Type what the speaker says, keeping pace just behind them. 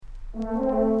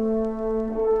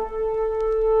Hello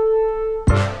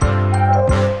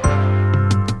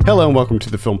and welcome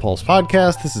to the Film Pulse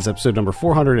podcast. This is episode number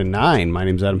 409. My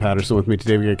name's Adam Patterson. With me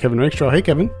today we got Kevin Rakestraw. Hey,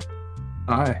 Kevin.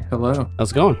 Hi. Hello.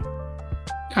 How's it going?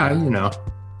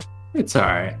 It's all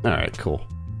right. All right, cool.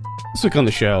 This week on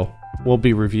the show, we'll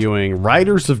be reviewing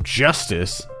Riders of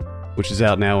Justice, which is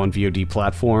out now on VOD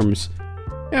platforms.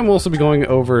 And we'll also be going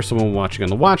over someone watching on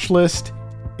the watch list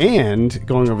and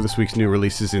going over this week's new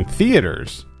releases in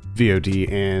theaters,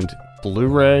 VOD and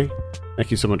Blu-ray. Thank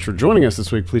you so much for joining us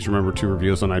this week. Please remember to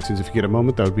review us on iTunes if you get a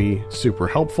moment. That would be super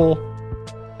helpful.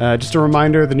 Just a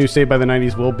reminder, the new Saved by the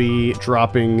 90s will be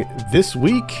dropping this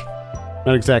week.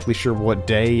 Not exactly sure what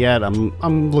day yet.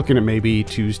 I'm looking at maybe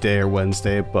Tuesday or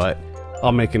Wednesday, but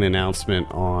I'll make an announcement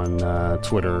on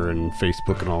Twitter and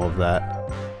Facebook and all of that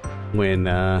when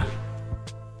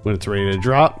it's ready to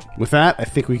drop. With that, I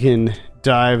think we can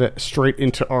dive straight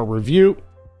into our review.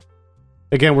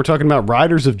 Again, we're talking about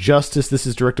Riders of Justice. This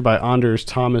is directed by Anders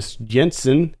Thomas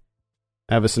Jensen.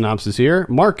 I have a synopsis here.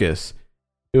 Marcus,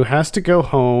 who has to go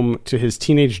home to his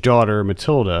teenage daughter,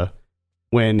 Matilda,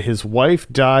 when his wife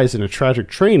dies in a tragic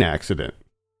train accident.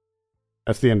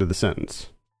 That's the end of the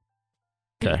sentence.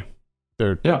 Okay.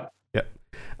 Yeah.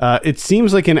 It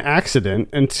seems like an accident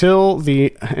until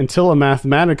a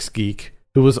mathematics geek,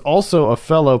 who was also a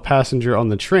fellow passenger on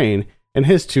the train, and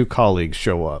his two colleagues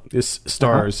show up. This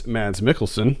stars Mads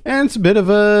Mikkelsen, and it's a bit of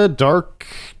a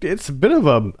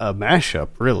mashup,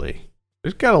 really.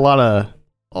 It's got a lot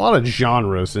of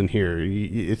genres in here.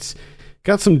 It's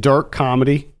got some dark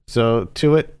comedy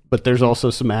to it, but there's also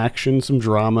some action, some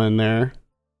drama in there.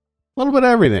 A little bit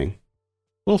of everything.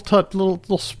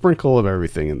 Little sprinkle of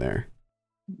everything in there.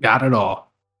 Got it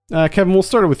all. Kevin, we'll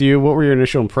start with you. What were your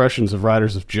initial impressions of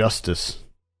Riders of Justice?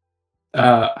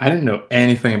 I didn't know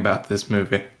anything about this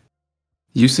movie.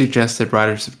 You suggested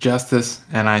Riders of Justice,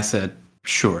 and I said,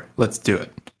 sure, let's do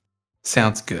it.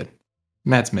 Sounds good.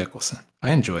 Mads Mikkelsen.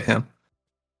 I enjoy him.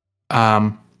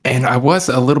 And I was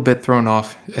a little bit thrown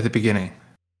off at the beginning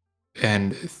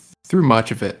and through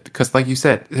much of it, because like you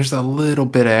said, there's a little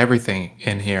bit of everything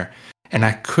in here. And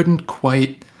I couldn't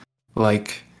quite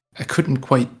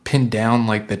pin down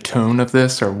like the tone of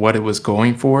this or what it was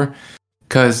going for.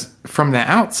 Because from the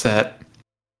outset,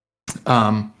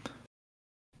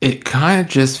 it kind of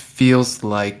just feels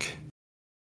like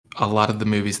a lot of the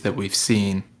movies that we've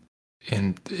seen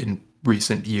in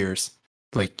recent years,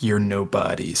 like You're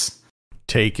Nobodies,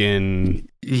 Taken,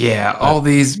 all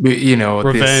these,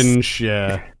 revenge,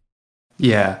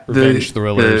 revenge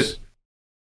thrillers,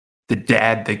 the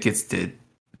dad that gets to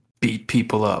beat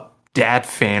people up, dad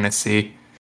fantasy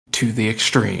to the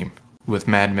extreme with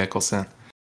Mads Mikkelsen.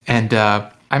 And,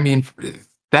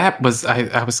 that was,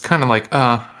 I was kind of like,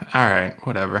 all right,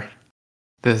 whatever.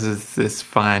 This is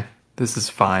fine. This is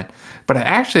fine. But I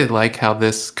actually like how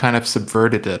this kind of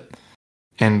subverted it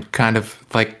and kind of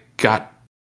like got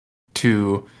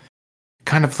to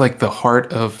kind of like the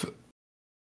heart of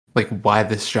like why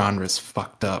this genre is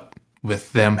fucked up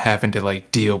with them having to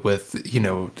like deal with,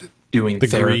 doing the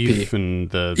therapy. Grief and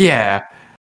the... Yeah.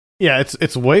 Yeah,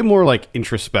 it's way more like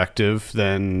introspective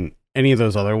than any of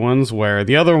those other ones, where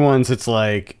the other ones it's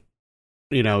like,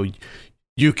 you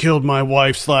killed my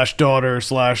wife / daughter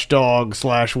 / dog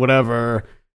 / whatever,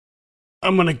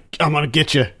 I'm gonna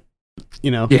get you,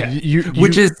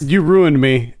 you ruined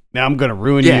me, now I'm gonna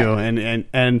ruin you,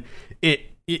 and it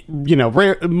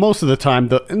most of the time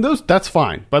that's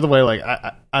fine. By the way, like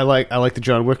I like the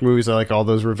John Wick movies, I like all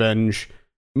those revenge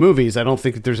movies. I don't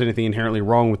think that there's anything inherently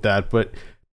wrong with that, but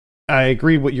I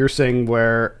agree what you're saying,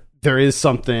 where there's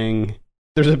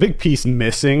a big piece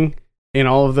missing in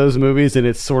all of those movies, and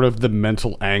it's sort of the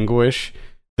mental anguish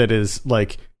that is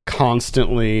like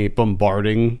constantly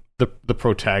bombarding the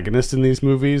protagonist in these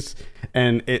movies,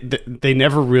 and they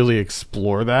never really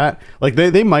explore that. Like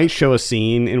they might show a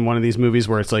scene in one of these movies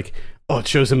where it's like, oh, it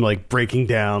shows him like breaking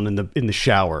down in the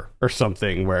shower or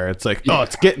something, where it's like, oh,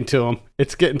 it's getting to him.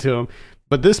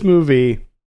 But this movie,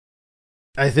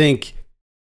 I think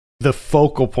the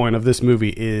focal point of this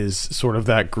movie is sort of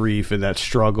that grief and that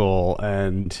struggle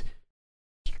and,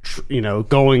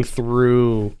 going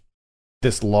through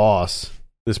this loss,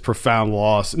 this profound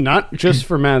loss, not just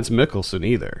for Mads Mikkelsen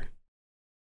either.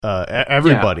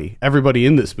 Everybody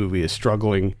in this movie is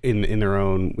struggling in their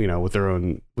own, with their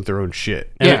own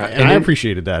shit. And I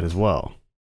appreciated that as well.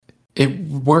 It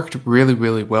worked really,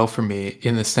 really well for me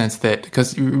in the sense that,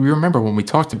 because you remember when we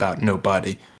talked about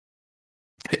Nobody,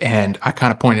 and I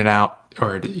kind of pointed out,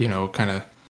 or, kind of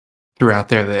threw out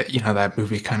there that, that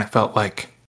movie kind of felt like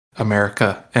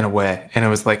America in a way. And it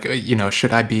was like,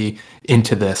 should I be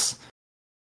into this?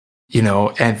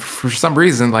 and for some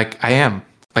reason, like I am,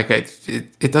 like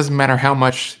it doesn't matter how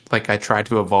much like I try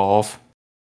to evolve,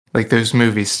 like those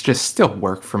movies just still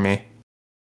work for me.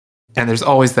 And there's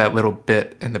always that little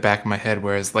bit in the back of my head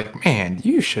where it's like, man,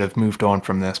 you should have moved on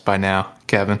from this by now,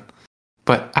 Kevin.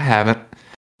 But I haven't.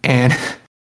 And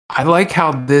I like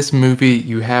how this movie,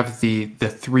 you have the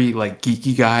three like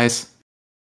geeky guys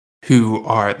who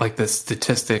are like the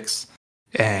statistics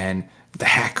and the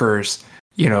hackers.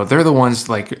 They're the ones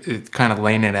like kind of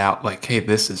laying it out like, hey,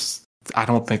 I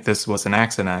don't think this was an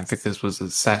accident. I think this was an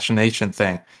assassination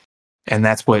thing. And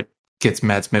that's what gets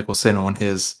Mads Mikkelsen on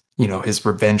his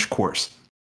revenge course.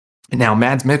 Now,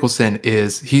 Mads Mikkelsen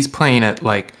he's playing it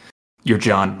like you're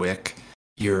John Wick.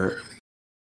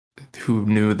 Who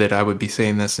knew that I would be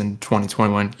saying this in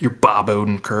 2021? You're Bob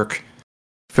Odenkirk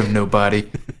from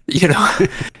Nobody.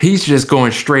 He's just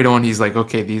going straight on. He's like,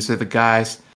 okay, these are the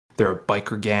guys. They're a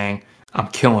biker gang. I'm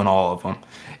killing all of them.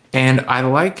 And I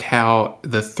like how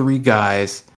the three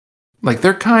guys, like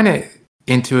they're kind of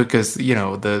into it because,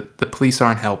 the police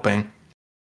aren't helping.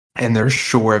 And they're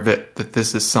sure of it, that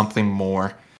this is something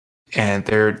more. And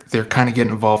they're kind of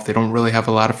getting involved. They don't really have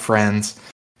a lot of friends.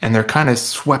 And they're kind of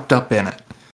swept up in it.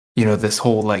 This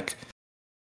whole, like,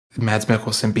 Mads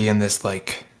Mikkelsen being this,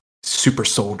 like, super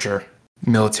soldier,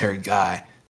 military guy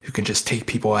who can just take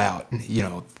people out. And,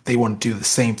 they want to do the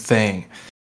same thing.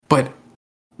 But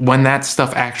when that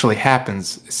stuff actually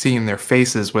happens, seeing their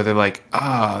faces where they're like,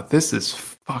 this is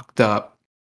fucked up.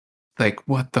 Like,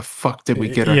 what the fuck did we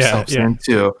get ourselves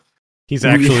into? He's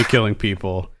actually killing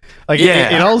people. Like,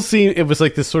 it all seemed, it was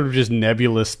like this sort of just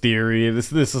nebulous theory.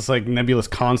 This is like nebulous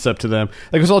concept to them.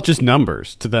 Like, it was all just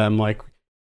numbers to them. Like,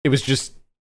 it was just,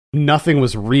 nothing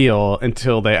was real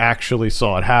until they actually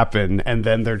saw it happen. And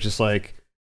then they're just like,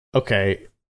 okay,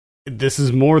 this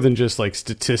is more than just like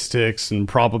statistics and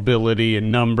probability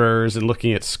and numbers and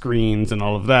looking at screens and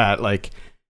all of that. Like,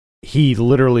 he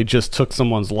literally just took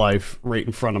someone's life right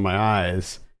in front of my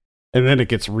eyes, and then it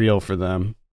gets real for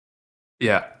them.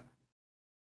 Yeah.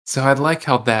 So I like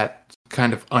how that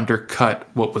kind of undercut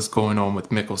what was going on with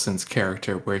Mikkelsen's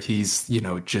character, where he's,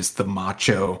 just the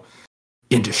macho,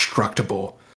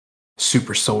 indestructible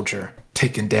super soldier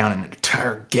taking down an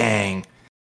entire gang.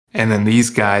 And then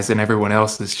these guys and everyone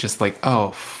else is just like,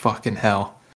 oh, fucking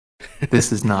hell.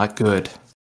 This is not good.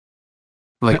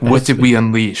 Like, what did we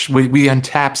unleash? We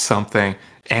untapped something,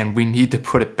 and we need to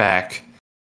put it back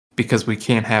because we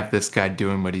can't have this guy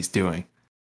doing what he's doing.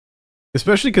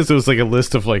 Especially because it was like a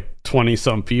list of like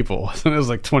 20-some people. It was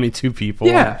like 22 people.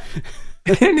 Yeah.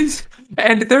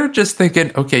 and they're just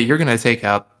thinking, okay, you're going to take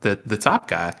out the top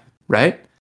guy, right?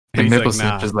 And Mikkelsen's like,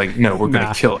 nah. Just like, no, we're going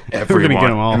to kill everyone. We're going to get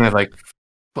them all. And they're like,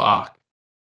 fuck.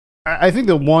 I think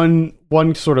the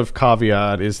one sort of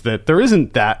caveat is that there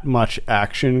isn't that much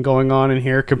action going on in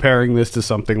here, comparing this to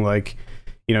something like,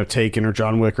 Taken or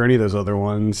John Wick or any of those other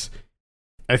ones.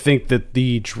 I think that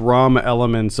the drama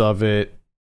elements of it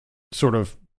sort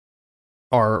of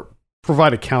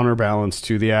provide a counterbalance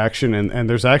to the action, and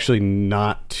there's actually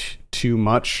not too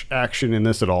much action in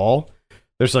this at all.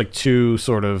 There's like two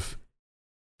sort of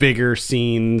bigger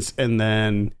scenes and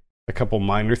then a couple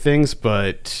minor things,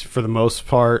 but for the most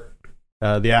part,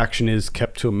 the action is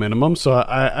kept to a minimum. So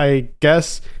I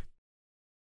guess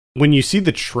when you see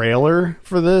the trailer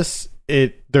for this,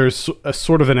 there's a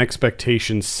sort of an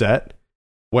expectation set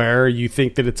where you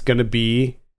think that it's going to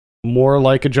be more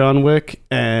like a John Wick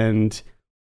and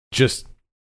just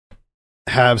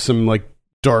have some like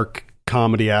dark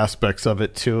comedy aspects of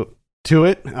it to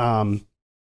it. And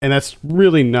that's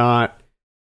really not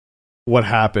what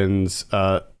happens.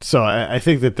 So I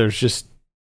think that there's just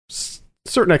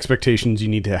certain expectations you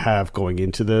need to have going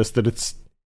into this, that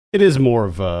it is more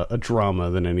of a drama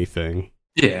than anything.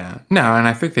 Yeah, no, and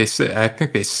I think they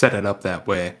set it up that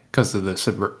way because of the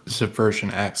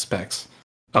subversion aspects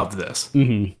of this,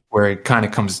 where it kind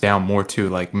of comes down more to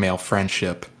like male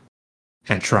friendship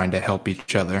and trying to help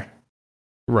each other,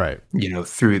 right?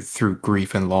 Through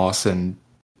grief and loss, and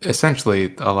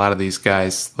essentially a lot of these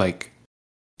guys like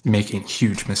making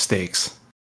huge mistakes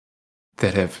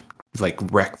that have like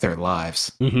wrecked their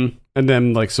lives, and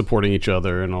then like supporting each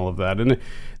other and all of that. And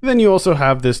then you also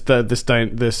have this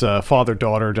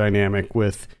father-daughter dynamic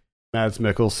with Mads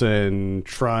Mikkelsen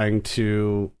trying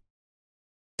to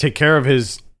take care of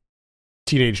his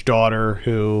teenage daughter,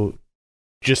 who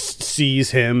just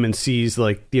sees him and sees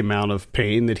like the amount of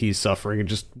pain that he's suffering and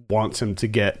just wants him to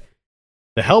get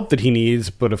the help that he needs,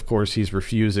 but of course he's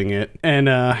refusing it. And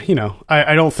I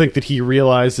don't think that he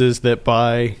realizes that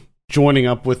by joining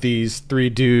up with these three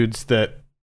dudes that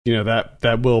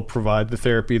that will provide the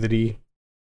therapy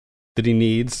that that he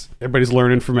needs. Everybody's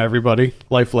learning from everybody.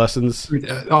 Life lessons.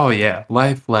 Oh yeah,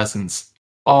 life lessons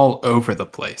all over the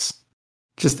place,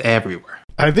 just everywhere.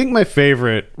 I think my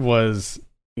favorite was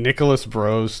Nicholas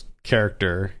Bro's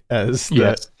character as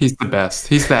he's the best.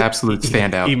 He's the absolute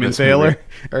standout. Eamon Taylor,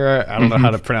 or I don't know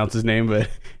how to pronounce his name, but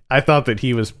I thought that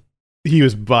he was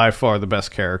by far the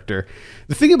best character.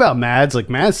 The thing about Mads, like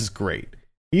Mads is great.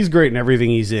 He's great in everything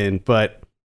he's in, but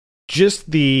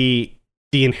just the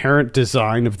inherent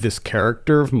design of this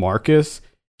character of Marcus,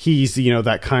 he's,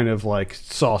 that kind of like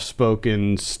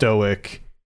soft-spoken, stoic,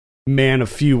 man of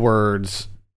few words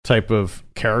type of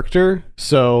character.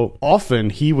 So often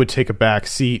he would take a back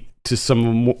seat to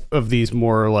some of these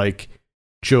more like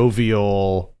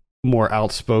jovial, more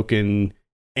outspoken,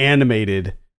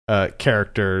 animated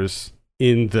characters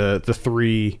in the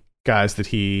three guys that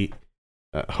he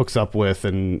hooks up with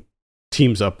and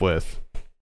teams up with.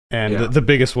 And the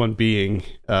biggest one being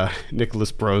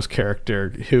Nicholas Bro's character,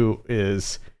 who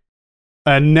is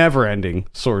a never-ending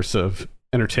source of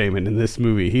entertainment in this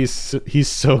movie. He's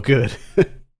so good.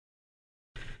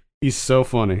 He's so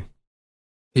funny.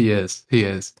 He is.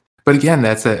 But again,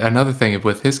 that's another thing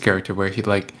with his character, where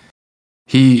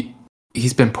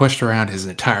he's been pushed around his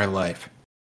entire life,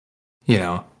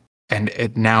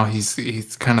 and now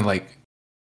he's kind of like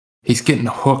he's getting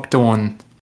hooked on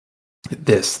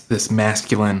this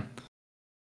masculine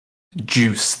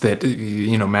juice that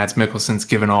Mads Mikkelsen's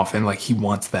given off, and like he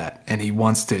wants that, and he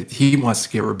wants to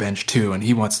get revenge too, and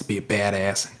he wants to be a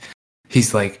badass.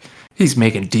 He's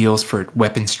making deals for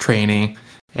weapons training,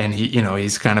 and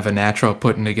he's kind of a natural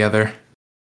putting together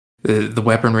the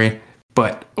weaponry.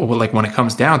 But like when it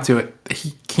comes down to it,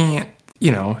 he can't.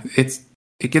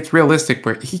 It gets realistic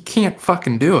where he can't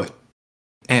fucking do it,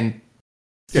 and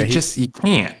he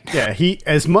can't. Yeah, he,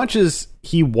 as much as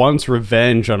he wants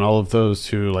revenge on all of those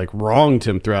who like wronged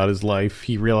him throughout his life,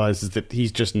 he realizes that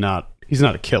he's not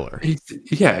a killer.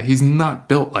 He's not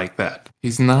built like that.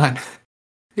 He's not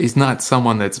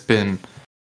someone that's been,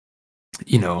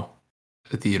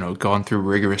 gone through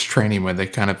rigorous training where they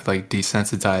kind of like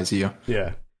desensitize you.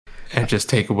 Yeah. And just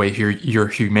take away your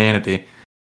humanity.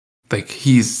 Like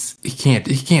he can't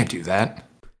do that.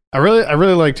 I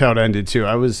really liked how it ended too.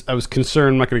 I was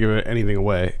concerned. I'm not going to give anything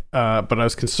away, but I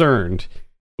was concerned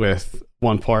with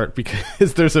one part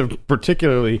because there's a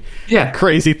particularly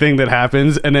crazy thing that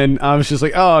happens, and then I was just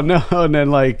like, oh no, and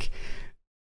then like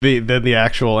the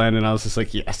actual end, and I was just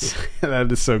like, yes, that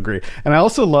is so great. And I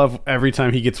also love every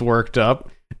time he gets worked up,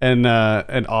 and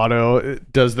Otto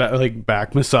does that like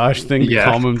back massage thing to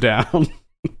calm him down.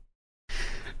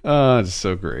 It's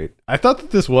so great. I thought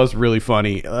that this was really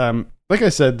funny. Like I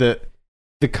said,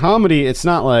 the comedy, it's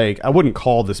not like, I wouldn't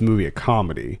call this movie a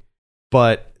comedy,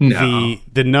 but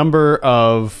the number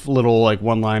of little like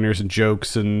one-liners and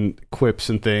jokes and quips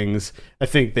and things, I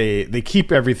think they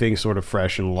keep everything sort of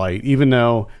fresh and light, even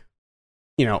though,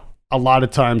 a lot of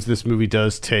times this movie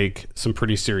does take some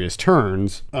pretty serious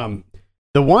turns.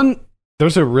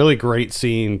 There's a really great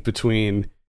scene between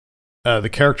the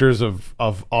characters of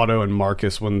Otto and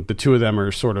Marcus when the two of them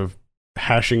are sort of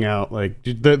hashing out, like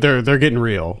they're getting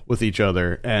real with each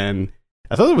other, and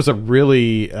I thought it was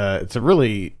it's a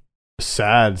really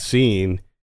sad scene,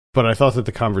 but I thought that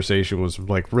the conversation was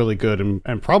like really good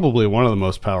and probably one of the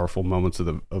most powerful moments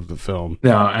of the film.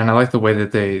 No, and I like the way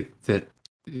that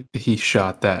he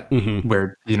shot that,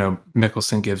 where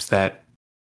Mikkelsen gives that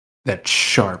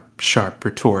sharp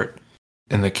retort,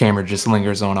 and the camera just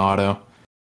lingers on Otto.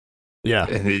 Yeah,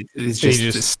 and it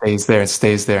just stays there and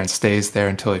stays there and stays there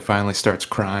until he finally starts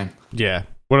crying. Yeah,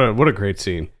 what a great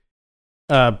scene.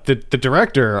 The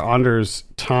director, Anders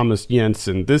Thomas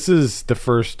Jensen, this is the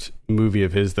first movie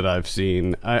of his that I've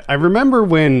seen. I remember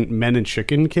when Men and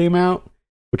Chicken came out,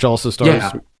 which also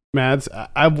stars Mads.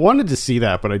 I wanted to see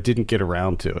that, but I didn't get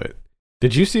around to it.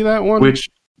 Did you see that one?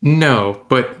 No,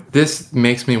 but this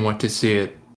makes me want to see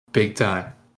it big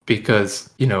time because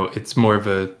it's more of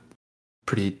a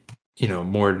pretty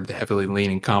more heavily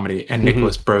leaning comedy, and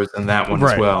Nicholas Bro's in that one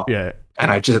as well. Yeah,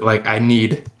 and I just I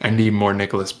need more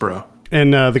Nicholas Bro.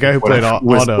 And the guy who played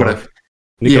Otto,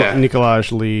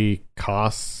 Nikolaj Lee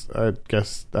Koss, I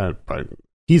guess probably,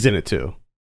 he's in it too.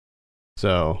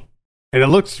 So, and it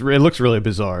looks really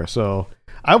bizarre. So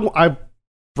I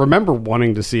remember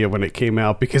wanting to see it when it came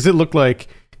out because it looked like,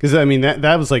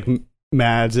 that was like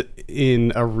Mads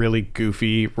in a really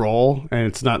goofy role,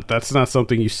 and that's not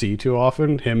something you see too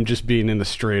often, him just being in the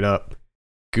straight up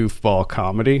goofball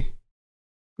comedy,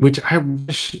 which I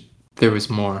wish there was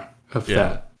more of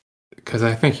that, because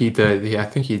I think he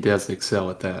does excel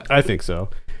at that. I think so.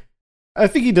 I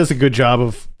think he does a good job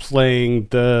of playing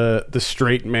the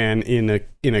straight man in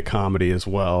a comedy as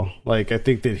well. Like, I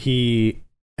think that he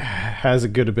has a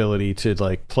good ability to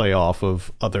like play off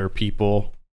of other people's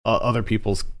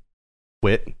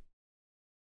wit.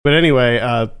 But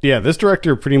anyway, this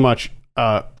director pretty much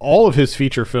all of his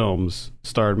feature films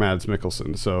starred Mads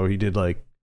Mikkelsen. So he did like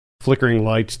Flickering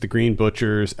Lights, The Green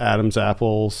Butchers, Adam's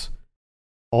Apples.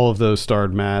 All of those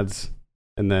starred Mads.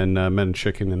 And then Men and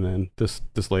Chicken, and then this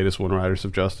latest one, Riders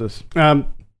of Justice. I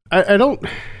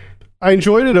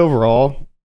enjoyed it overall.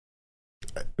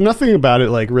 Nothing about it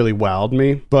like really wowed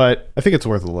me, but I think it's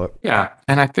worth a look. Yeah,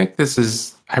 and I think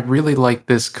I really like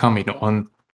this coming on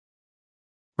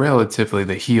relatively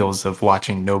the heels of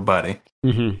watching Nobody.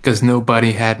 Because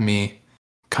Nobody had me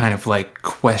kind of like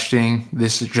questioning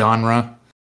this genre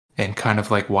and kind of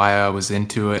like why I was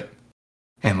into it.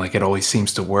 And like it always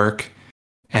seems to work.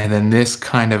 And then this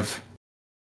kind of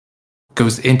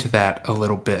goes into that a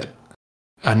little bit.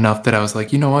 Enough that I was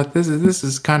like, you know what, this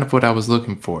is kind of what I was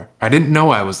looking for. I didn't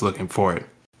know I was looking for it.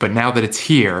 But now that it's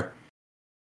here,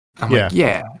 I'm like,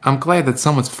 yeah, I'm glad that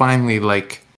someone's finally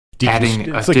like adding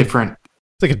a different...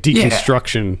 It's like a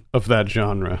deconstruction of that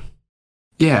genre.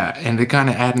 Yeah, and they're kind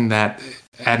of adding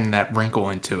that wrinkle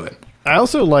into it. I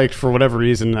also liked, for whatever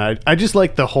reason, I just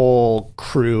like the whole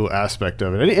crew aspect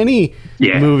of it. Any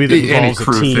movie that involves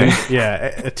a team,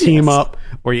 a team up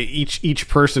where each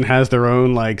person has their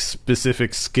own like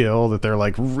specific skill that they're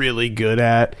like really good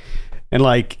at, and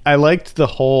like I liked the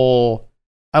whole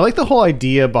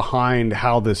idea behind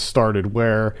how this started,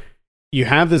 where you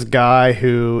have this guy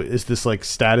who is this like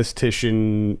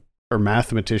statistician or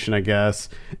mathematician, I guess,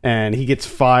 and he gets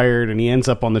fired and he ends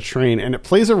up on the train, and it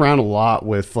plays around a lot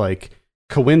with like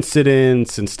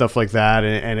coincidence and stuff like that,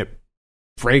 and it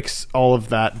breaks all of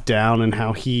that down and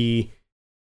how he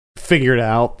figured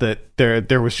out that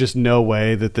there was just no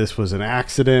way that this was an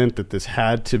accident, that this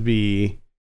had to be,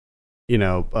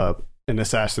 an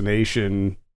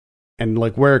assassination, and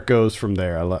like where it goes from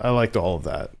there. I liked all of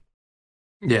that.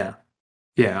 Yeah,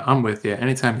 I'm with you.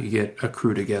 Anytime you get a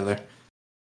crew together.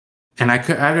 And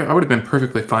I would have been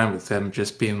perfectly fine with them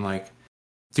just being like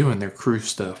doing their crew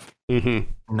stuff,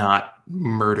 not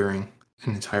murdering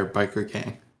an entire biker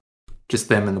gang. Just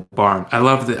them in the barn. I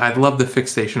love the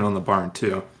fixation on the barn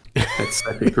too. That's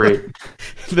such a great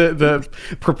the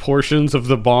proportions of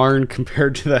the barn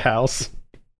compared to the house.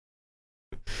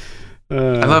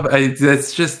 I love it.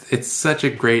 It's such a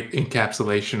great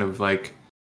encapsulation of like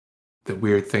the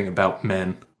weird thing about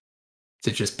men. To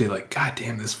just be like, God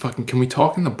damn, can we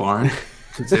talk in the barn?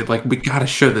 Like, we gotta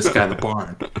show this guy the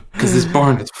barn. Because this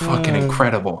barn is fucking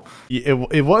incredible.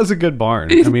 It was a good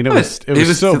barn. I mean, it was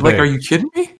so big. Like, are you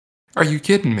kidding me? Are you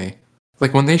kidding me?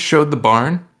 Like, when they showed the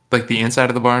barn, like the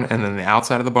inside of the barn and then the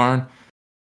outside of the barn,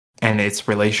 and its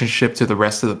relationship to the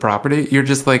rest of the property, you're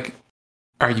just like,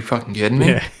 are you fucking kidding me?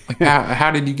 Yeah. Like,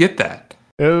 how did you get that?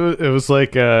 It was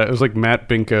like Matt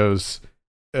Binko's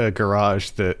garage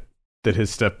that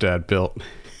his stepdad built.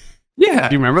 Yeah.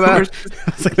 Do you remember that?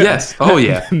 It's like yes. Oh,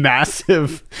 yeah.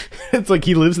 Massive. It's like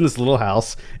he lives in this little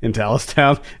house in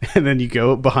Tallastown, and then you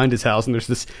go behind his house, and there's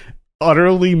this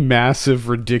utterly massive,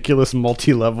 ridiculous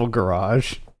multi-level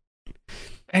garage.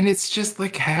 And it's just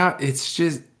like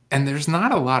and there's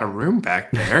not a lot of room back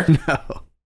there. No.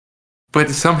 But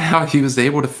somehow he was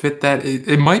able to fit that.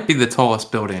 It might be the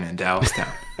tallest building in Dallastown.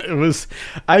 It was.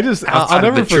 I'll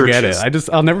never forget it.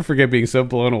 I'll never forget being so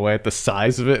blown away at the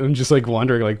size of it and just like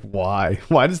wondering, like, why?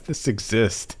 Why does this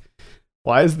exist?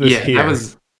 Why is this here?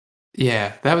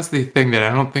 That was the thing that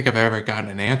I don't think I've ever gotten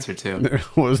an answer to.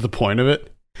 What was the point of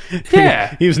it?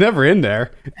 Yeah, he was never in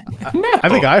there. No. I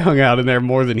think I hung out in there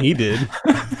more than he did.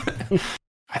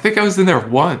 I think I was in there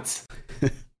once.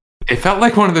 It felt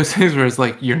like one of those things where it's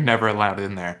like you're never allowed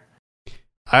in there.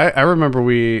 I remember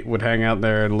we would hang out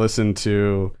there and listen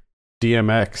to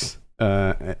DMX,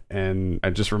 and I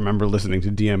just remember listening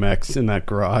to DMX in that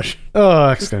garage. Oh,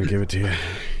 I'm just gonna give it to you.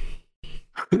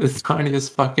 The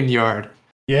tiniest fucking yard.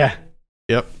 Yeah.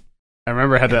 Yep. I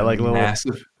remember I had that like little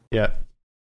massive. Yeah.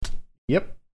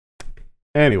 Yep.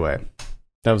 Anyway,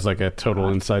 that was like a total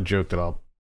inside joke that I'll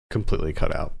completely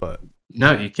cut out, but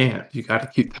no, you can't. You got to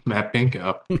keep the Matt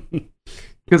Binko.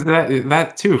 Because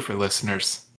that too, for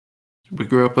listeners, we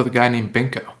grew up with a guy named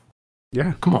Binko.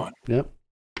 Yeah. Come on. Yep.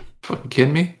 Fucking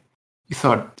kidding me? You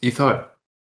thought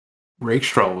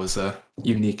Rakestraw was a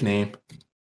unique name.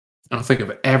 I don't think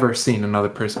I've ever seen another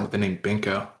person with the name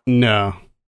Binko. No,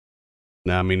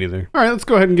 me neither. All right, let's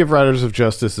go ahead and give Riders of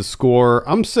Justice a score.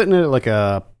 I'm sitting at like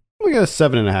a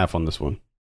 7.5 on this one.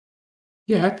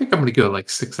 Yeah, I think I'm going to go like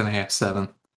 6.5, 7.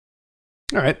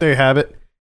 All right, there you have it.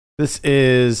 This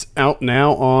is out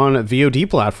now on VOD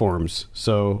platforms,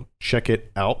 so check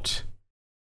it out.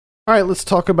 All right, let's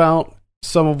talk about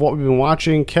some of what we've been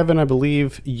watching. Kevin, I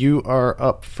believe you are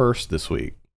up first this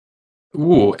week.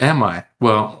 Ooh, am I?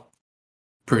 Well,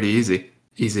 pretty easy.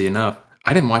 Easy enough.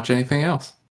 I didn't watch anything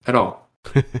else at all.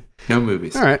 No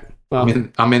movies. All right. Well,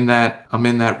 I'm in that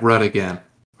rut again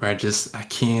where I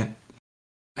can't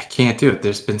do it.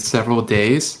 There's been several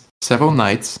days, several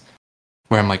nights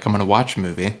where I'm like, I'm gonna watch a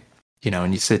movie,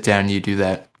 and you sit down and you do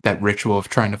that ritual of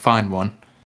trying to find one.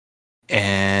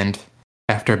 And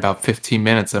after about 15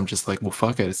 minutes, I'm just like, well,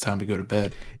 fuck it, it's time to go to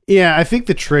bed. Yeah, I think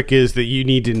the trick is that you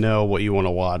need to know what you want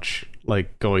to watch,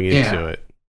 like going into it.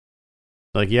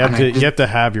 Like you have to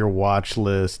have your watch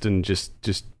list and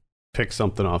just pick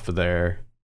something off of there.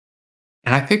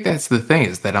 And I think that's the thing,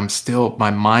 is that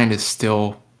my mind is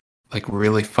still like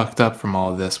really fucked up from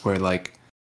all of this, where like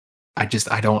I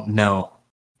don't know.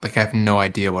 Like I have no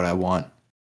idea what I want.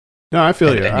 No, I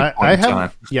feel you. I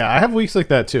have weeks like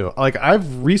that too. Like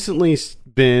I've recently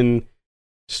been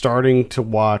starting to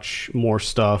watch more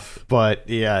stuff, but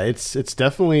yeah, it's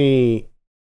definitely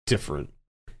different.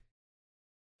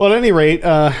 Well, at any rate,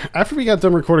 after we got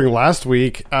done recording last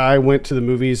week, I went to the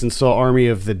movies and saw Army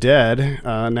of the Dead.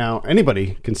 Now,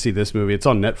 anybody can see this movie. It's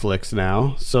on Netflix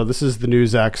now. So this is the new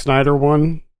Zack Snyder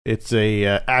one. It's a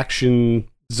action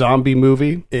zombie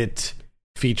movie. It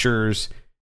features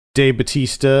Dave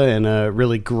Bautista and a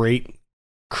really great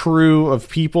crew of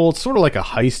people. It's sort of like a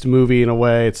heist movie in a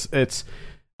way. It's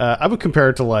I would compare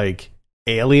it to like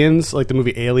Aliens, like the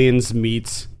movie Aliens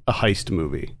meets a heist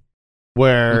movie,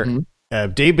 where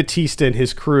Dave Bautista and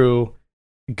his crew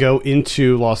go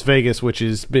into Las Vegas, which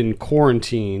has been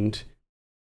quarantined,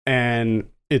 and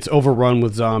it's overrun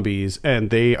with zombies,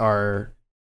 and they are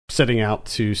setting out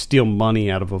to steal money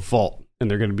out of a vault,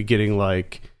 and they're going to be getting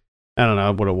like, I don't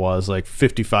know what it was, like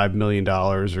 $55 million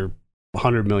or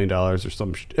 $100 million or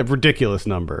some a ridiculous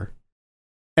number.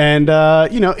 And,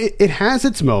 it has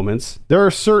its moments. There are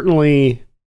certainly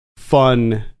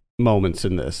fun moments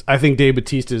in this. I think Dave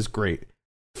Bautista is great.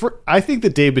 I think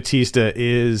that Dave Bautista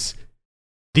is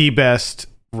the best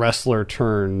wrestler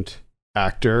turned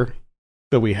actor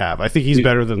that we have. I think he's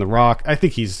better than The Rock. I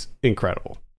think he's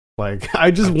incredible. Like,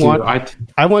 I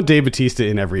want Dave Bautista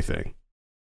in everything.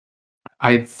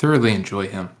 I thoroughly enjoy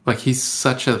him. Like, he's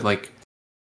such a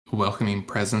welcoming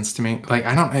presence to me. Like,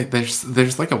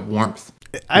 there's like a warmth.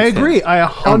 I agree. I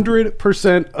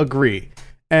 100% agree.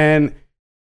 And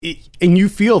you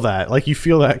feel that. Like, you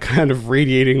feel that kind of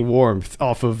radiating warmth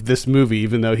off of this movie,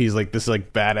 even though he's like this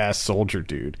like badass soldier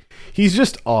dude. He's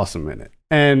just awesome in it.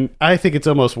 And I think it's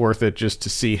almost worth it just to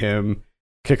see him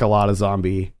kick a lot of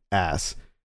zombie ass.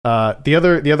 The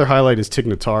other highlight is Tig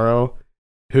Notaro,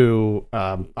 who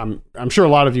I'm sure a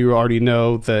lot of you already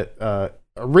know that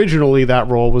originally that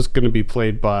role was going to be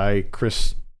played by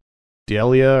Chris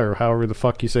D'Elia, or however the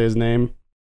fuck you say his name.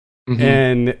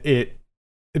 And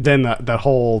then that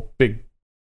whole big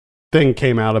thing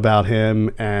came out about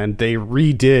him, and they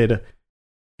redid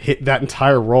that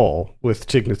entire role with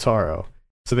Tig Notaro.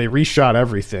 So they reshot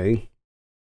everything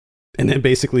and then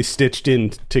basically stitched in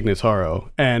Tig Notaro.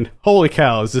 And holy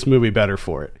cow, is this movie better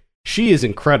for it. She is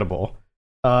incredible.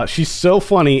 She's so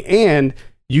funny, and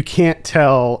you can't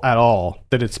tell at all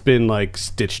that it's been like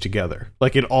stitched together.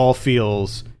 Like, it all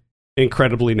feels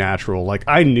incredibly natural. Like,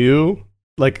 I knew,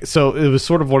 like, so it was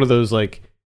sort of one of those like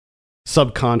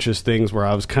subconscious things where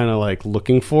I was kind of like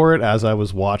looking for it as I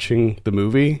was watching the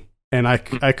movie, and I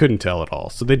couldn't tell at all.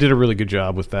 So they did a really good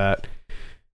job with that.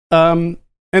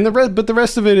 And the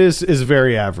rest of it is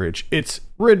very average. It's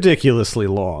ridiculously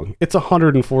long. It's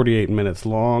 148 minutes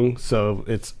long, so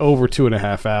it's over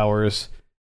 2.5 hours.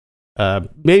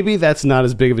 Maybe that's not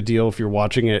as big of a deal if you're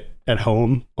watching it at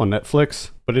home on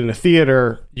Netflix, but in a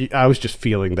theater, I was just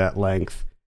feeling that length.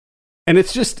 And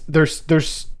it's just,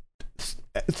 there's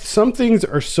some things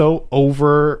are so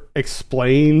over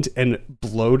explained and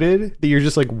bloated that you're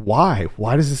just like, why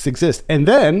does this exist? And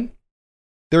then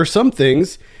there are some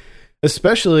things,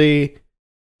 especially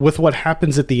with what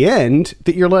happens at the end,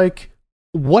 that you're like,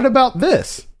 what about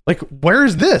this? Like,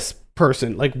 where's this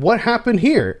person? Like, what happened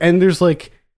here? And there's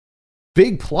like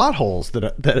big plot holes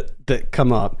that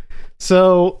come up.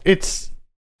 So it's,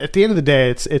 at the end of the day,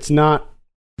 it's not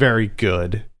very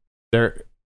good.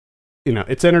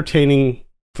 It's entertaining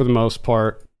for the most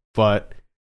part, but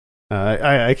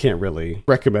I can't really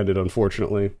recommend it,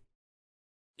 unfortunately.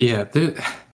 Yeah,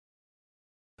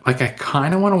 like, I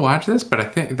kind of want to watch this, but I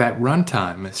think that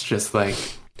runtime is just like...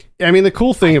 I mean, the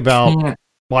cool thing about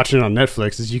watching it on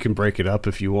Netflix is you can break it up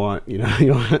if you want. You know,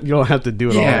 you don't have to do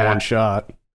it all in one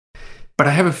shot. But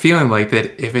I have a feeling like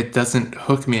that if it doesn't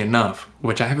hook me enough,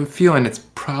 which I have a feeling it's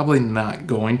probably not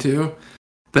going to,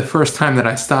 the first time that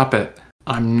I stop it,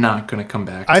 I'm not going to come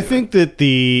back to I think that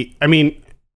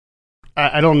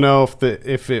I don't know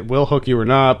if it will hook you or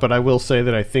not, but I will say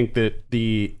that I think that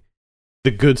the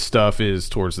good stuff is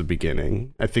towards the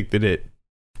beginning. I think that it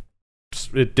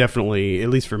definitely, at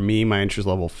least for me, my interest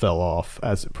level fell off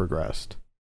as it progressed.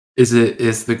 Is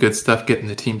the good stuff getting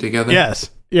the team together?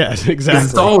 Yes, exactly.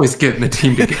 It's always getting the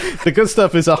team together. The good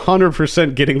stuff is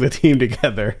 100% getting the team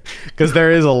together, because there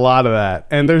is a lot of that,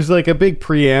 and there's like a big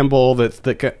preamble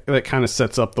that kind of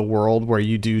sets up the world where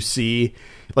you do see,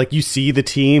 like, you see the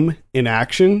team in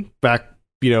action back,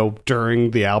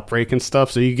 during the outbreak and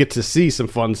stuff. So you get to see some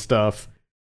fun stuff.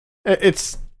 I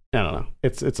don't know.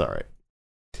 It's all right.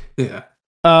 Yeah.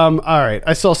 All right.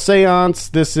 I saw Seance.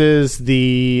 This is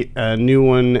the new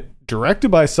one directed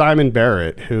by Simon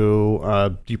Barrett, who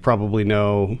you probably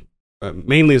know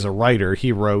mainly as a writer.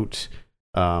 He wrote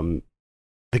The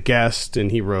Guest,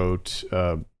 and he wrote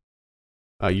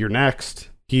You're Next.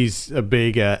 He's a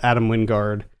big Adam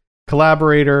Wingard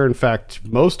collaborator. In fact,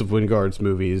 most of Wingard's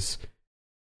movies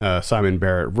Simon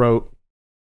Barrett wrote.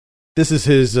 This is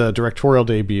his directorial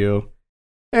debut,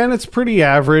 and it's pretty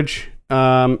average.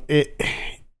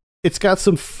 It's got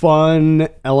some fun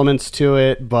elements to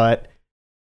it, but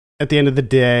at the end of the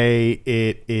day,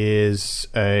 it is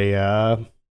a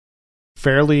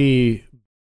fairly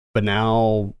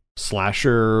banal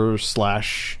slasher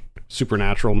 /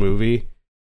 supernatural movie.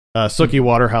 Suki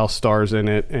Waterhouse stars in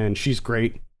it, and she's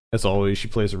great as always. She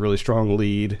plays a really strong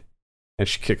lead, and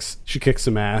she kicks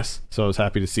some ass. So I was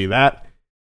happy to see that.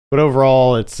 But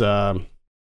overall, it's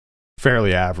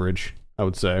fairly average, I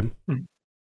would say.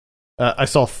 I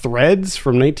saw Threads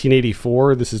from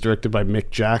 1984. This is directed by Mick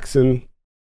Jackson.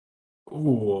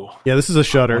 Ooh. Yeah, this is a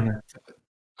Shudder.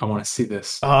 I want to see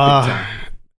this.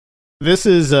 This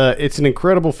is it's an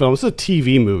incredible film. It's a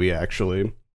TV movie,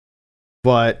 actually.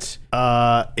 But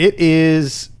it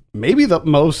is maybe the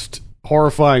most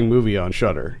horrifying movie on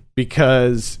Shudder,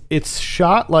 because it's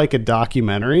shot like a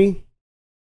documentary,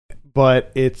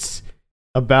 but it's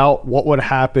about what would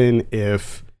happen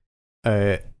if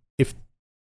the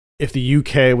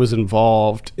UK was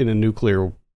involved in a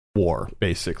nuclear war,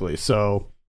 basically. So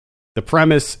the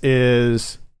premise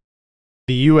is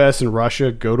the US and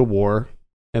Russia go to war,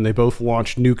 and they both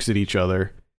launch nukes at each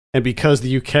other. And because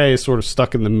the UK is sort of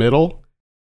stuck in the middle,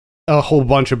 a whole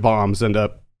bunch of bombs end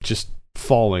up just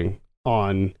falling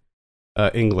on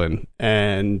England.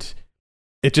 And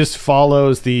it just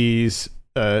follows these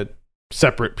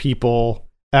separate people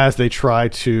as they try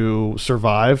to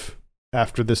survive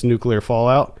after this nuclear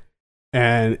fallout.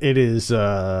 And it is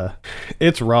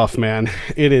it's rough, man.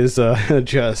 It is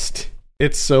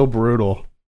it's so brutal.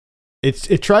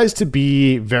 It tries to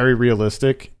be very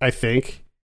realistic, I think.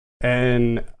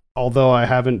 And although I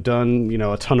haven't done,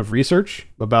 a ton of research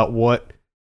about what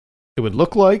it would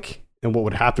look like and what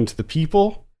would happen to the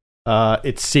people,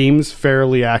 it seems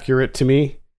fairly accurate to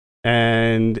me.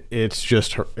 And it's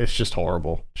just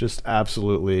horrible. Just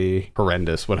absolutely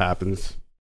horrendous what happens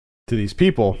to these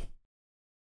people.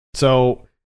 So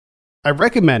I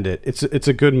recommend it. It's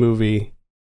a good movie.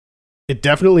 It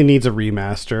definitely needs a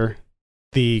remaster.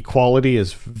 The quality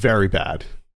is very bad.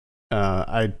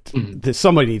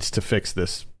 Somebody needs to fix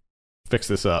this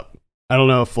up. I don't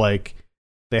know if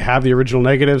they have the original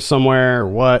negatives somewhere or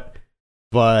what,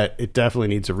 but it definitely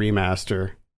needs a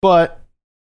remaster. But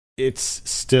it's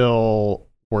still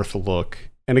worth a look.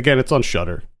 And again, it's on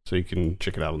Shudder, so you can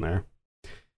check it out on there.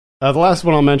 The last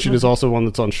one I'll mention is also one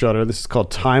that's on Shudder. This is called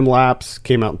Time Lapse.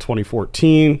 Came out in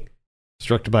 2014. It's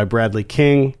directed by Bradley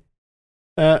King.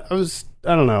 I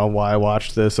don't know why I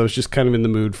watched this. I was just kind of in the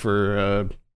mood for a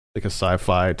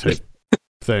sci-fi type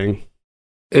thing.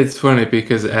 It's funny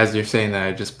because as you're saying that,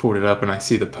 I just pulled it up and I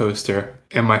see the poster,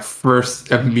 and my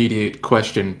first immediate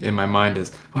question in my mind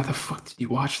is, why the fuck did you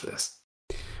watch this?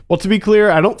 Well, to be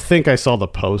clear, I don't think I saw the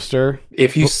poster.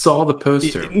 If you saw the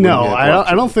poster... No,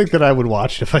 I don't think that I would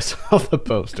watch it if I saw the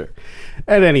poster.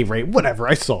 At any rate, whatever,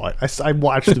 I saw it. I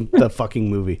watched the fucking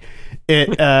movie.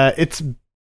 It's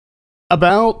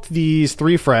about these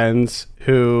three friends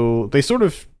who, they're sort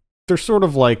of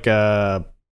like, what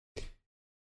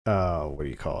do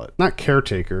you call it? Not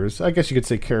caretakers. I guess you could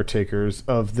say caretakers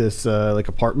of this,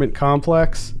 apartment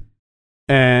complex.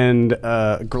 And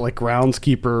like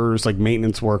groundskeepers, like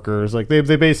maintenance workers, like they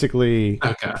basically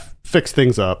fix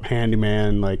things up,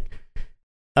 handyman.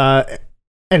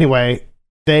 Anyway,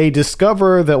 they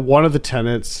discover that one of the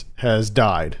tenants has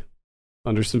died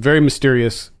under some very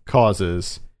mysterious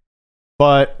causes,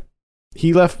 but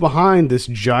he left behind this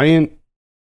giant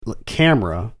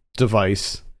camera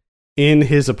device in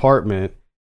his apartment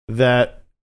that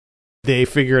they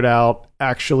figured out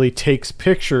actually takes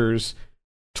pictures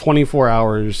 24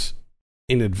 hours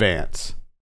in advance.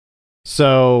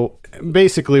 So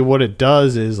basically what it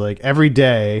does is like every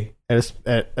day at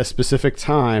a specific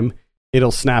time,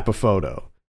 it'll snap a photo.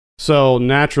 So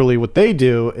naturally what they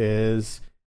do is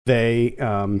they,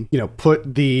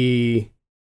 put the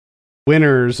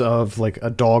winners of like a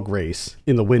dog race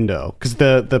in the window because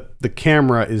the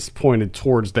camera is pointed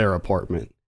towards their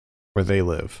apartment where they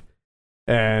live.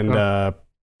 And,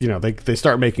 they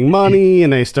start making money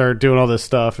and they start doing all this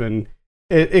stuff, and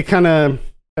it kind of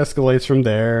escalates from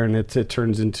there, and it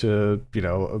turns into,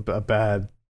 a bad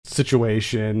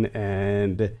situation,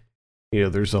 and,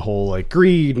 there's a whole like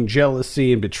greed and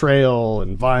jealousy and betrayal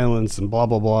and violence and blah,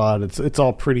 blah, blah. And it's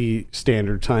all pretty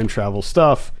standard time travel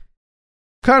stuff.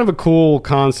 Kind of a cool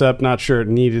concept. Not sure it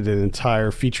needed an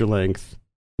entire feature length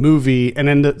movie. And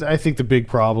then I think the big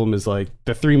problem is like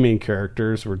the three main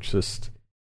characters were just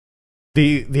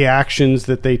the actions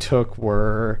that they took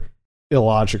were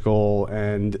illogical,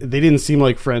 and they didn't seem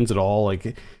like friends at all.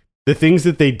 Like the things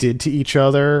that they did to each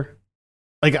other,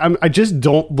 like I just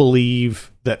don't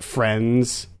believe that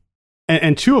friends,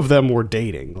 and two of them were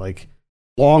dating, like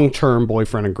long-term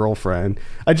boyfriend and girlfriend.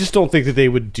 I just don't think that they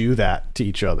would do that to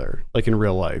each other, like in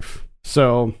real life.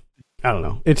 So I don't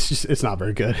know. It's not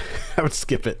very good. I would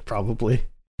skip it probably.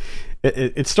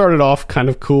 It started off kind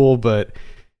of cool, but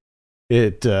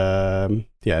it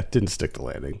didn't stick the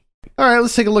landing. All right,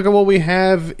 let's take a look at what we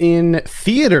have in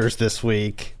theaters this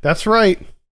week. That's right.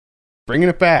 Bringing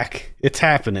it back. It's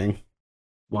happening.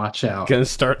 Watch out. Gonna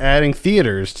start adding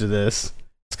theaters to this.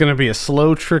 It's gonna be a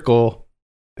slow trickle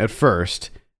at first,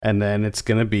 and then it's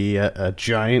gonna be a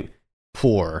giant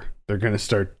pour. They're gonna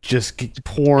start just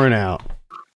pouring out.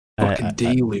 Fucking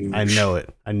deluge. I know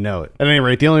it. At any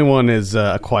rate, the only one is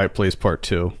A Quiet Place Part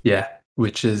 2. Yeah,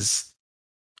 which is,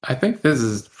 I think this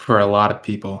is for a lot of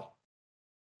people.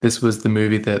 This was the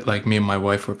movie that like me and my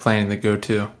wife were planning to go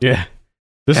to. Yeah.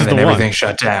 This and is then the everything one.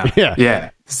 shut down.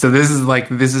 Yeah. So this is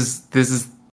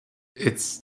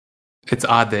it's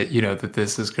odd that, that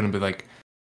this is going to be like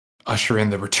usher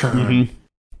in the return. Mm-hmm.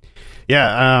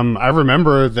 Yeah. I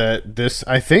remember that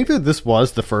I think that this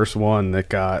was the first one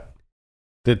that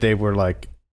they were like,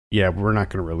 yeah, we're not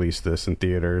going to release this in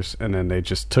theaters. And then they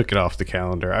just took it off the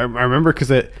calendar. I remember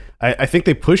because I think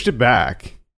they pushed it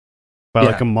back by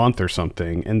like a month or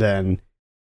something. And then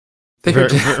very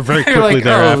quickly like,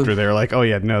 thereafter, they were like, oh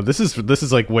yeah, no, this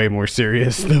is like way more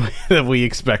serious than we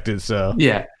expected. So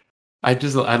yeah, I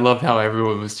love how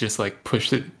everyone was just like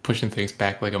pushing things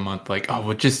back like a month. Like, oh,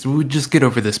 we'll just get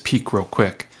over this peak real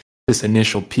quick, this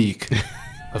initial peak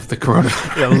of the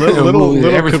coronavirus. Yeah,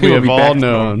 little could we have all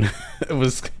known it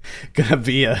was gonna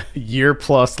be a year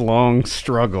plus long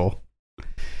struggle.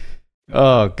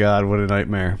 Oh God, what a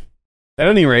nightmare! At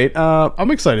any rate,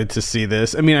 I'm excited to see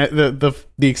this. I mean, the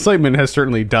excitement has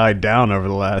certainly died down over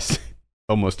the last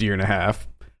almost year and a half,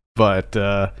 but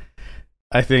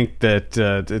I think that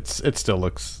it still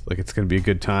looks like it's going to be a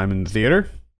good time in the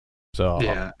theater. So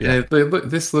yeah.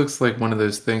 This looks like one of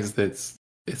those things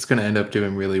it's going to end up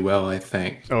doing really well, I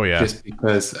think. Oh yeah, just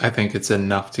because I think it's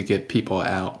enough to get people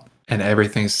out, and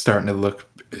everything's starting to look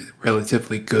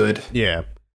relatively good. Yeah,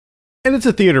 and it's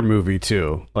a theater movie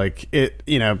too. Like it,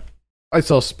 I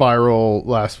saw Spiral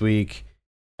last week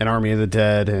and Army of the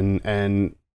Dead,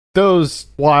 and those,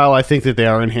 while I think that they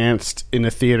are enhanced in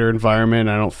a theater environment,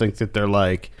 I don't think that they're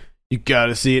like, you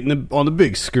gotta see it on the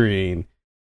big screen.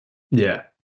 Yeah.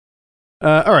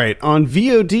 All right, on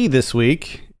VOD this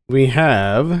week, we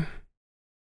have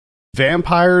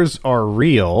Vampires Are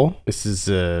Real. This is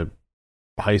a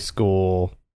high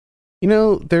school.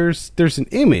 There's an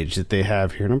image that they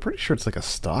have here, and I'm pretty sure it's like a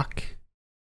stock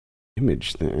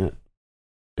image that.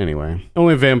 Anyway,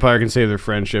 only a vampire can save their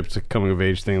friendship. It's a coming of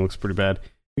age thing. It looks pretty bad.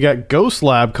 We got Ghost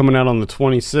Lab coming out on the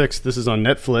 26th. This is on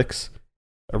Netflix.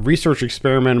 A research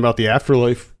experiment about the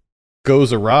afterlife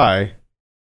goes awry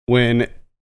when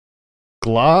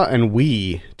Gla and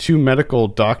Wee, two medical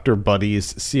doctor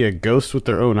buddies, see a ghost with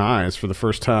their own eyes for the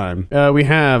first time. We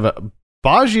have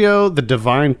Baggio, the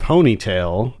Divine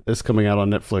Ponytail, is coming out on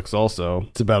Netflix also.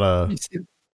 It's about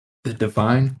The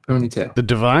Divine Ponytail. The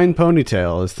Divine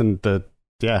Ponytail is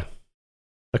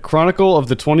a chronicle of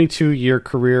the 22-year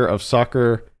career of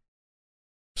soccer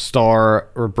star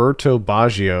Roberto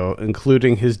Baggio,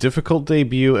 including his difficult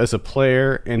debut as a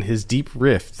player and his deep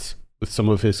rifts with some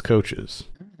of his coaches.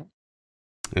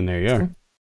 And there you are.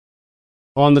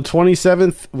 On the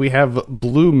 27th, we have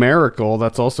Blue Miracle.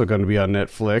 That's also going to be on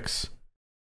Netflix.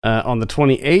 On the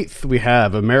 28th, we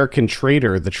have American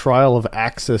Trader, The Trial of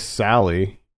Axis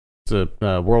Sally. It's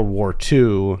a World War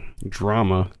II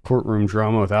drama, courtroom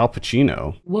drama with Al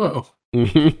Pacino. Whoa.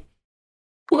 Mhm.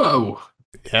 Whoa.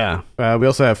 Yeah. We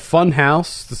also have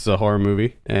Funhouse. This is a horror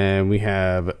movie. And we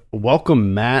have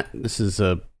Welcome Matt. This is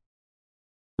a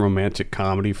romantic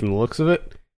comedy from the looks of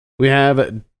it. We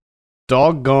have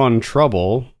Doggone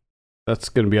Trouble. That's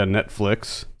going to be on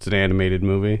Netflix. It's an animated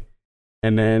movie.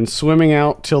 And then Swimming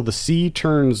Out Till the Sea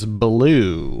Turns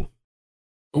Blue.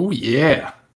 Oh,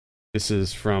 yeah. This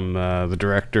is from the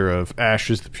director of Ash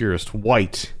is the Purest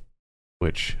White,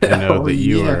 which I know that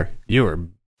you are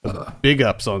big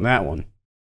ups on that one.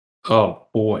 Oh,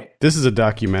 boy. This is a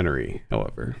documentary,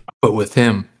 however. But with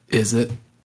him, is it?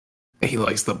 He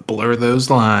likes to blur those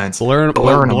lines. Blur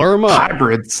them up.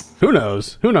 Hybrids. Who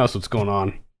knows? Who knows what's going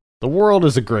on? The world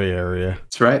is a gray area.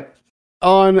 That's right.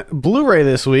 On Blu-ray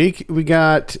this week, we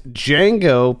got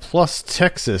Django plus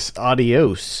Texas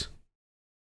Adios,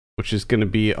 which is going to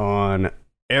be on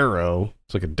Arrow.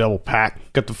 It's like a double pack.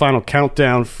 Got the final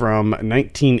countdown from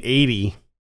 1980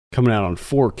 coming out on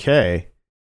 4K.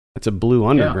 That's a Blue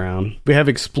Underground. Yeah. We have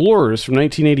Explorers from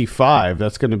 1985.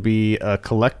 That's going to be a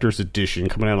collector's edition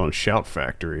coming out on Shout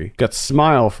Factory. Got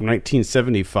Smile from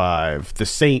 1975. The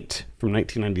Saint from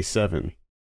 1997.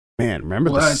 Man, remember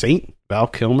The Saint? Val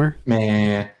Kilmer?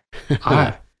 Man,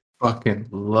 I fucking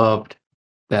loved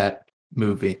that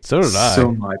movie. So did I.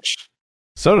 So much.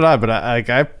 So did I, but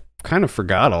I kind of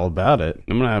forgot all about it.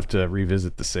 I'm going to have to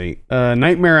revisit The Saint.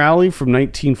 Nightmare Alley from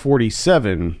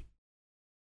 1947.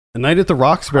 A Night at the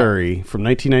Roxbury from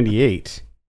 1998.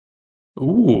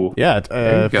 Ooh. Yeah,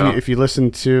 if you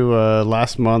listen to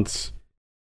last month's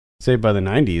Saved by the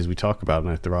 90s, we talk about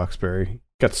Night at the Roxbury.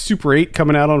 Got Super 8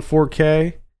 coming out on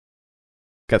 4K.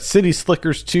 Got City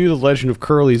Slickers 2, The Legend of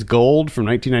Curly's Gold from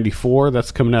 1994.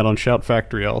 That's coming out on Shout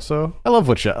Factory also. I love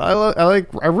what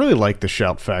I really like the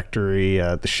Shout Factory,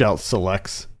 the Shout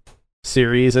Selects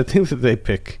series. I think that they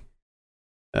pick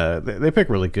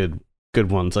really good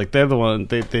ones. Like they're the one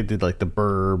they did like the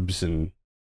Burbs and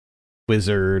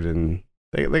Wizard, and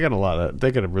they got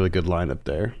a really good lineup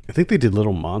there. I think they did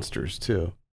Little Monsters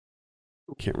too.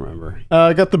 Can't remember.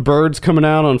 Got The Birds coming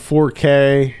out on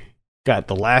 4K. Got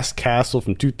The Last Castle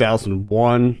from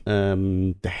 2001.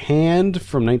 The Hand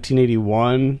from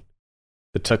 1981.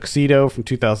 The Tuxedo from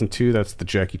 2002. That's the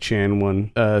Jackie Chan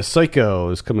one. Psycho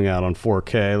is coming out on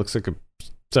 4K. Looks like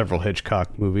several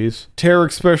Hitchcock movies. Terror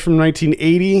Express from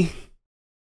 1980.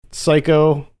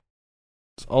 Psycho.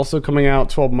 It's also coming out.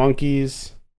 12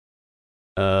 Monkeys.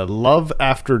 Love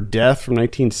After Death from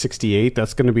 1968.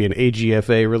 That's going to be an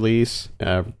AGFA release.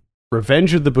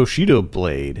 Revenge of the Bushido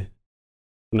Blade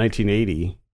from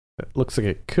 1980. It looks like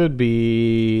it could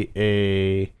be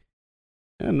a...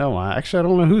 No, actually, I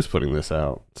don't know who's putting this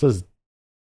out. It says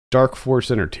Dark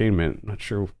Force Entertainment. Not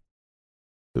sure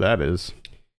who that is.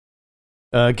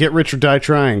 Get Rich or Die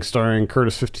Trying, starring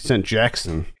Curtis 50 Cent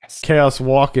Jackson. Yes. Chaos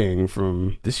Walking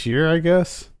from this year, I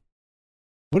guess.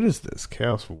 What is this?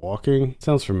 Chaos Walking?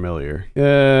 Sounds familiar.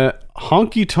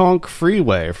 Honky Tonk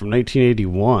Freeway from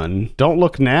 1981. Don't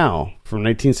Look Now from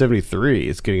 1973.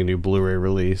 It's getting a new Blu-ray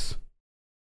release.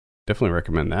 Definitely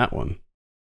recommend that one.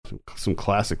 Some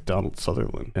classic Donald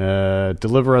Sutherland.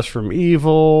 Deliver Us from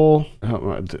Evil.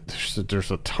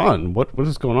 There's a ton. What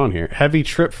is going on here? Heavy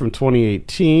Trip from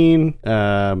 2018.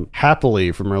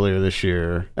 Happily from earlier this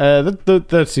year.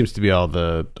 That seems to be all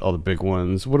the big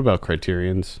ones. What about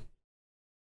Criterion's?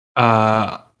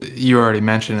 You already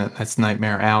mentioned it. That's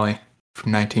Nightmare Alley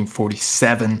from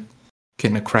 1947.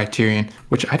 Getting a Criterion,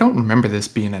 which I don't remember this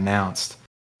being announced,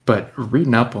 but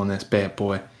reading up on this bad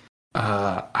boy,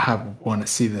 I want to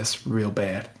see this real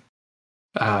bad.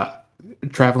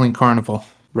 Traveling Carnival,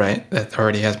 right? That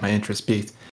already has my interest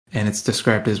piqued, and it's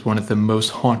described as one of the most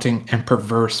haunting and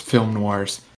perverse film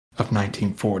noirs of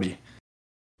 1940.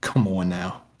 Come on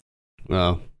now.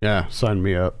 Well, yeah, sign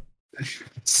me up.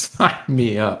 Sign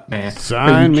me up, man.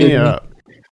 Sign me up.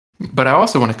 But I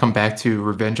also want to come back to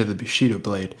Revenge of the Bushido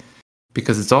Blade,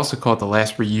 because it's also called The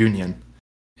Last Reunion,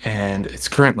 and it's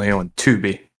currently on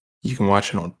Tubi. You can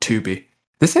watch it on Tubi.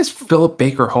 This has Philip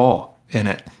Baker Hall in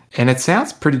it, and it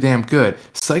sounds pretty damn good.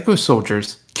 Psycho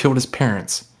soldiers killed his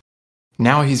parents.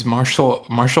 Now he's martial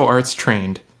arts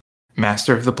trained,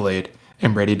 master of the blade,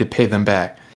 and ready to pay them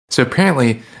back. So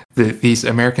apparently these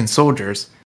American soldiers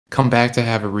come back to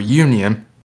have a reunion,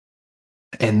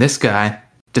 and this guy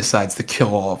decides to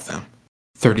kill all of them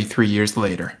 33 years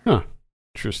later. Huh.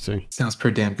 Interesting. Sounds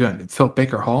pretty damn good. Did Philip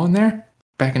Baker Hall in there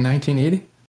back in 1980?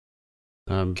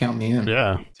 Count me in.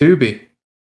 Yeah. Tubi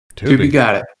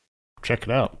got it. Check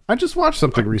it out. I just watched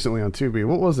something recently on Tubi.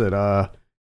 What was it?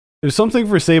 There's something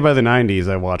for Saved by the 90s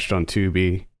I watched on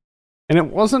Tubi. And it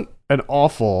wasn't an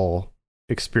awful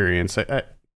experience.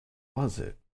 Was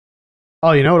it?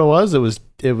 Oh, you know what it was? It was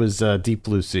Deep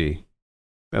Blue Sea.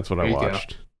 That's what I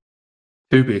watched.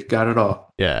 Tubi, got it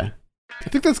all. Yeah. I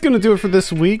think that's going to do it for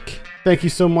this week. Thank you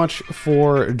so much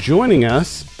for joining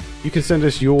us. You can send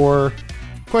us your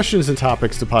questions and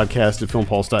topics to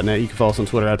podcast@filmpulse.net. You can follow us on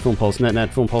Twitter @FilmPulseNet and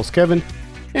 @FilmPulseKevin.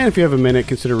 And if you have a minute,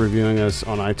 consider reviewing us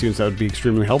on iTunes. That would be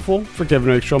extremely helpful. For Kevin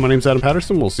Rakestraw, my name's Adam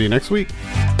Patterson. We'll see you next week.